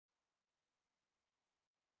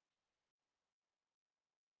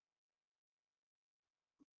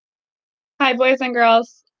Hi, boys and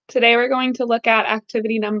girls. Today we're going to look at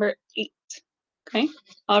activity number 8. Okay,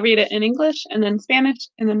 I'll read it in English and then Spanish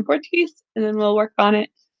and then Portuguese, and then we'll work on it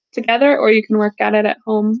together, or you can work at it at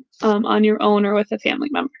home on your own or with a family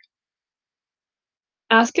member.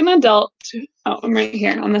 Ask an adult to, I'm right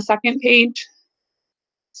here on the second page,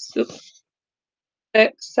 6,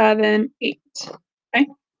 7, 8. Okay.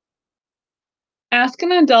 Ask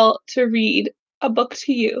an adult to read a book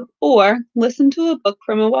to you or listen to a book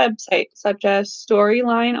from a website such as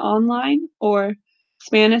Storyline Online or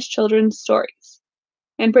Spanish Children's Stories,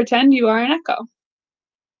 and pretend you are an echo.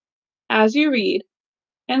 As you read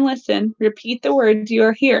and listen, repeat the words you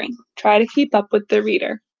are hearing. Try to keep up with the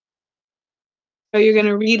reader. So you're going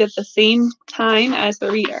to read at the same time as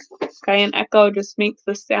the reader. Okay, an echo just makes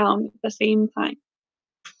the sound at the same time.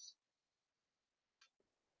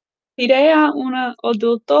 Pide a un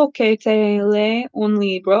adulto que te lee un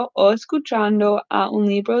libro o escuchando a un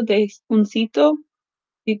libro de un sitio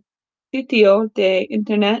de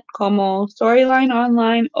internet como Storyline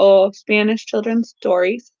Online o Spanish Children's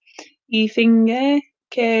Stories y finge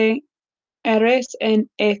que eres en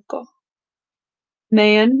eco.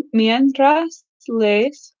 Mientras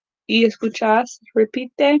lees y escuchas,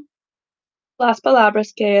 repite las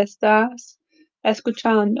palabras que estás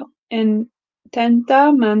escuchando.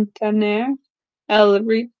 Intenta mantener el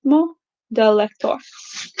ritmo del lector.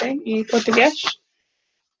 Okay. Y portugués.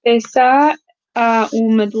 Pesa a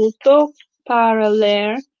un adulto para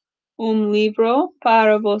leer un libro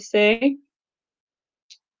para você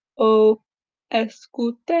o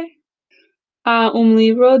escute a un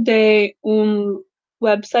libro de un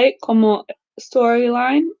website como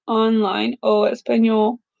Storyline Online o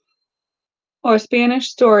español or Spanish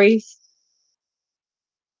Stories,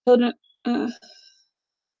 children,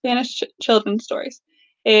 Spanish children's stories.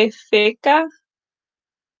 E faca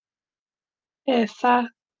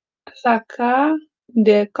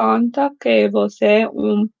de conta que você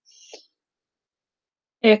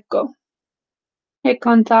eco. E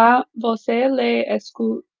conta você le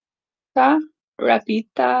escuta,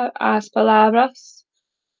 repita as palavras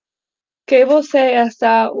que você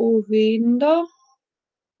está ouvindo.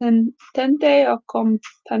 Tente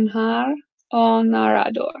acompañar o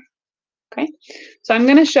narrador. Okay, so I'm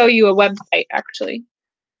going to show you a website actually.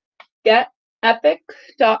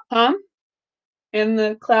 Getepic.com, and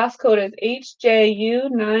the class code is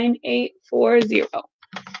HJU9840.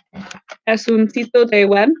 Es un sitio de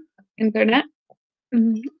web, internet.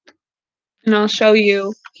 And I'll show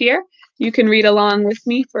you here. You can read along with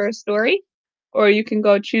me for a story, or you can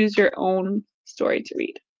go choose your own story to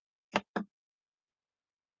read.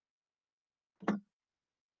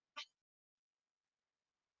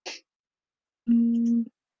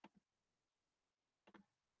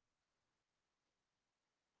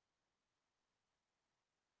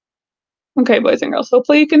 Okay, boys and girls,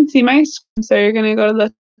 hopefully you can see my screen. So you're going to go to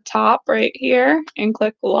the top right here and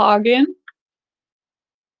click Login.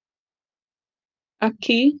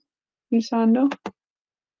 Aquí, usando.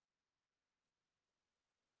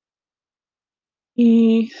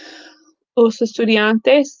 Y los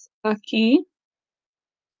estudiantes aquí.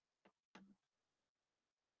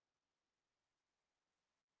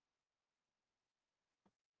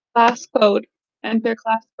 Class code. Enter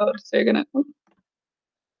class code. So you're gonna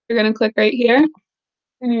click right here,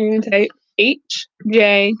 and you're gonna type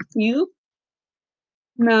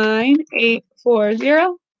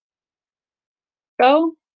HJU9840.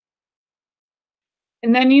 Go.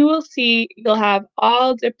 And then you will see you'll have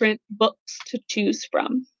all different books to choose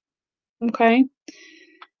from. Okay.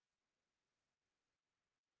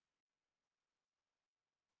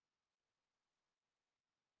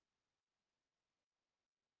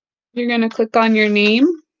 You're gonna click on your name,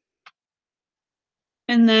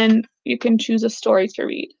 and then you can choose a story to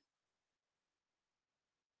read.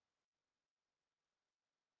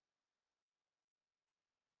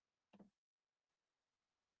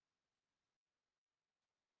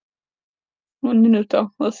 Un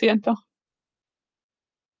minuto, lo siento.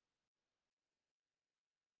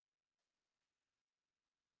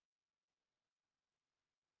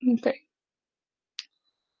 Okay.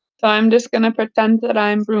 So I'm just gonna pretend that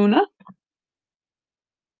I'm Bruna.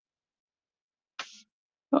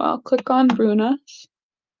 So I'll click on Bruna.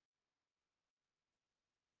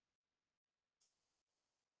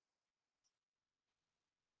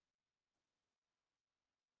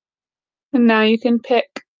 And now you can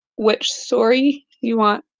pick which story you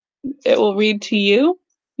want it will read to you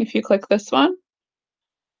if you click this one.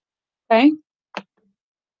 Okay.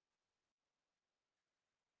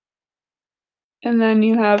 And then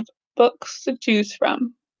you have books to choose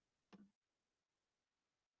from.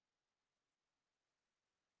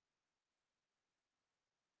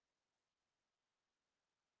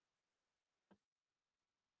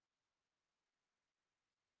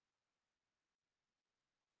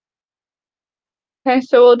 Okay,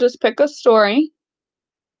 so we'll just pick a story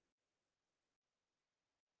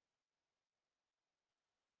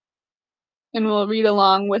and we'll read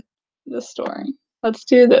along with the story. Let's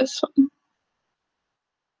do this one.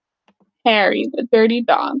 Harry, the dirty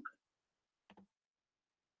dog.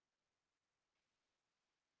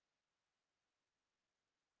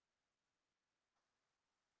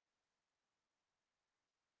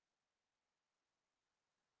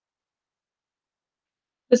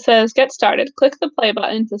 It says, get started. Click the play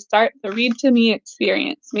button to start the Read to Me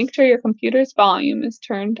experience. Make sure your computer's volume is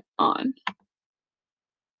turned on.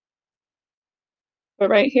 But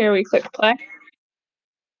right here we click play.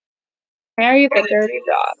 Harry the Dirty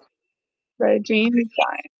Dog by James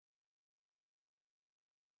Guy.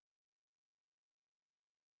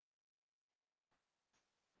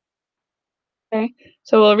 Okay,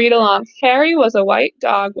 so we'll read along. Harry was a white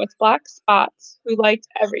dog with black spots who liked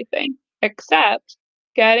everything except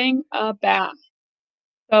getting a bath.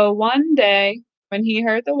 So one day, when he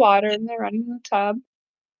heard the water in the running tub,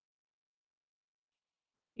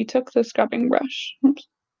 he took the scrubbing brush. Oops.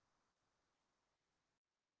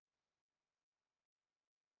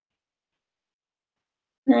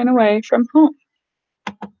 Ran away from home.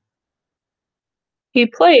 He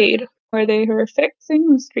played where they were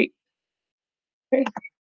fixing the street.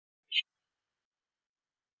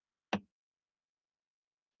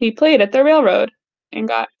 He played at the railroad and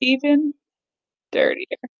got even dirtier.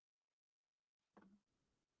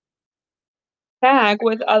 Tag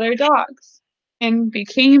with other dogs and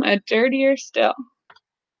became a dirtier still.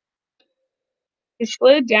 He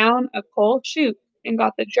slid down a coal chute and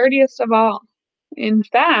got the dirtiest of all. In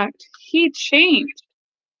fact, he changed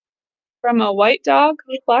from a white dog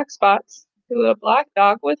with black spots to a black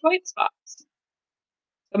dog with white spots.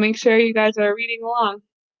 So make sure you guys are reading along.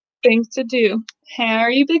 Things to do.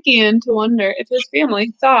 Harry began to wonder if his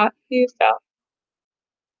family thought he felt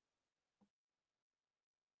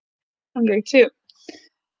hungry too.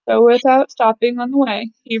 So without stopping on the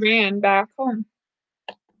way, he ran back home.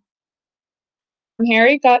 When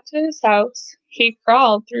Harry got to his house, he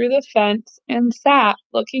crawled through the fence and sat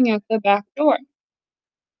looking at the back door.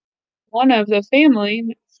 One of the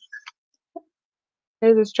family,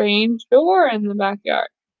 there's a strange door in the backyard.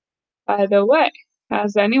 By the way,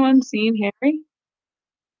 has anyone seen Harry?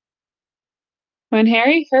 When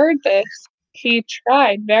Harry heard this, he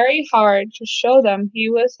tried very hard to show them he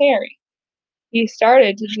was Harry. He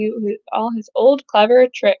started to do all his old clever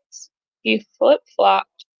tricks. He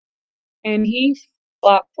flip-flopped and he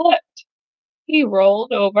flop-flipped. He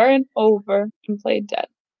rolled over and over and played dead.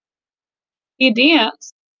 He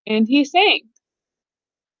danced and he sang.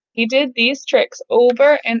 He did these tricks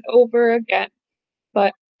over and over again,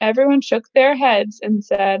 but everyone shook their heads and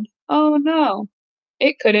said, "Oh no,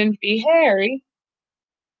 it couldn't be Harry."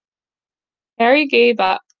 Harry gave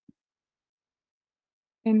up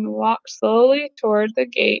and walked slowly toward the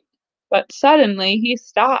gate, but suddenly he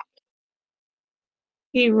stopped.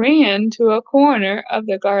 He ran to a corner of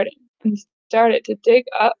the garden and started to dig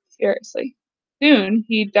up furiously. Soon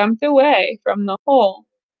he jumped away from the hole,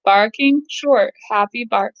 barking short, happy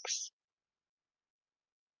barks.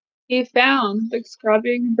 He found the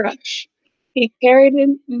scrubbing brush. He carried it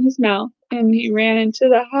in his mouth and he ran into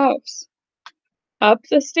the house. Up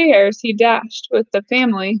the stairs he dashed with the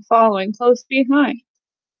family following close behind.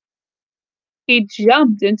 He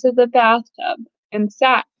jumped into the bathtub and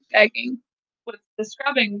sat begging with the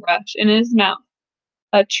scrubbing brush in his mouth,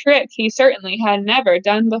 a trick he certainly had never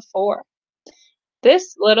done before.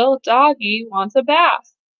 "This little doggie wants a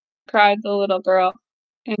bath," cried the little girl,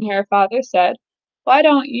 and her father said, "Why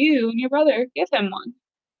don't you and your brother give him one?"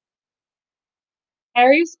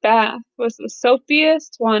 Harry's bath was the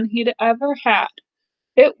soapiest one he'd ever had.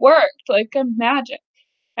 It worked like a magic.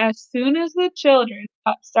 As soon as the children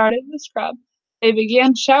got started to scrub, they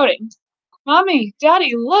began shouting, "Mommy,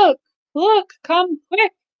 Daddy, look! Look! Come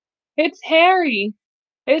quick! It's Harry!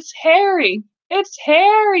 It's Harry! It's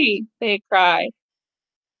Harry!" they cried.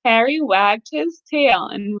 Harry wagged his tail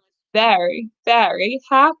and was very, very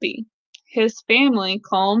happy. His family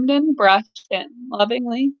combed and brushed him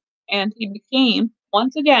lovingly, and he became,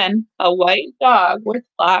 once again, a white dog with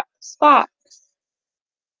black spots.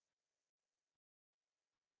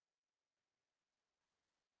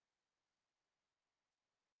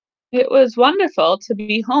 It was wonderful to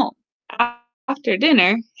be home. After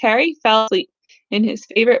dinner, Harry fell asleep in his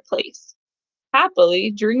favorite place,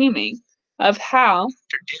 happily dreaming of how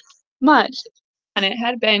much fun it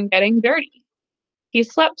had been getting dirty. He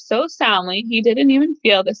slept so soundly he didn't even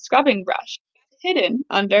feel the scrubbing brush hidden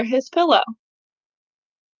under his pillow.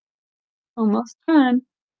 Almost done.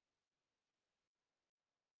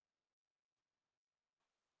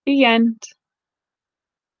 The end.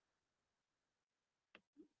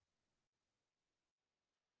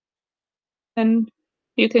 Then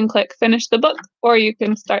you can click finish the book or you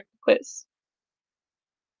can start the quiz.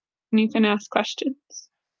 And you can ask questions.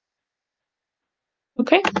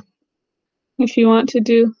 Okay. If you want to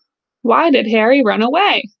do, why did Harry run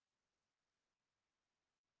away?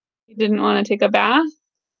 He didn't want to take a bath.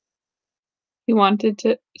 He wanted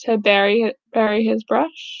to bury his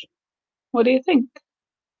brush. What do you think?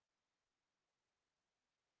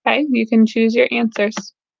 Okay, you can choose your answers.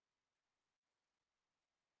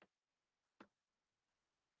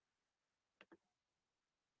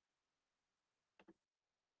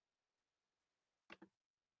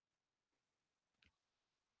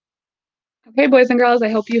 Okay, boys and girls, I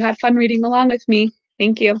hope you had fun reading along with me.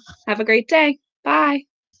 Thank you. Have a great day. Bye.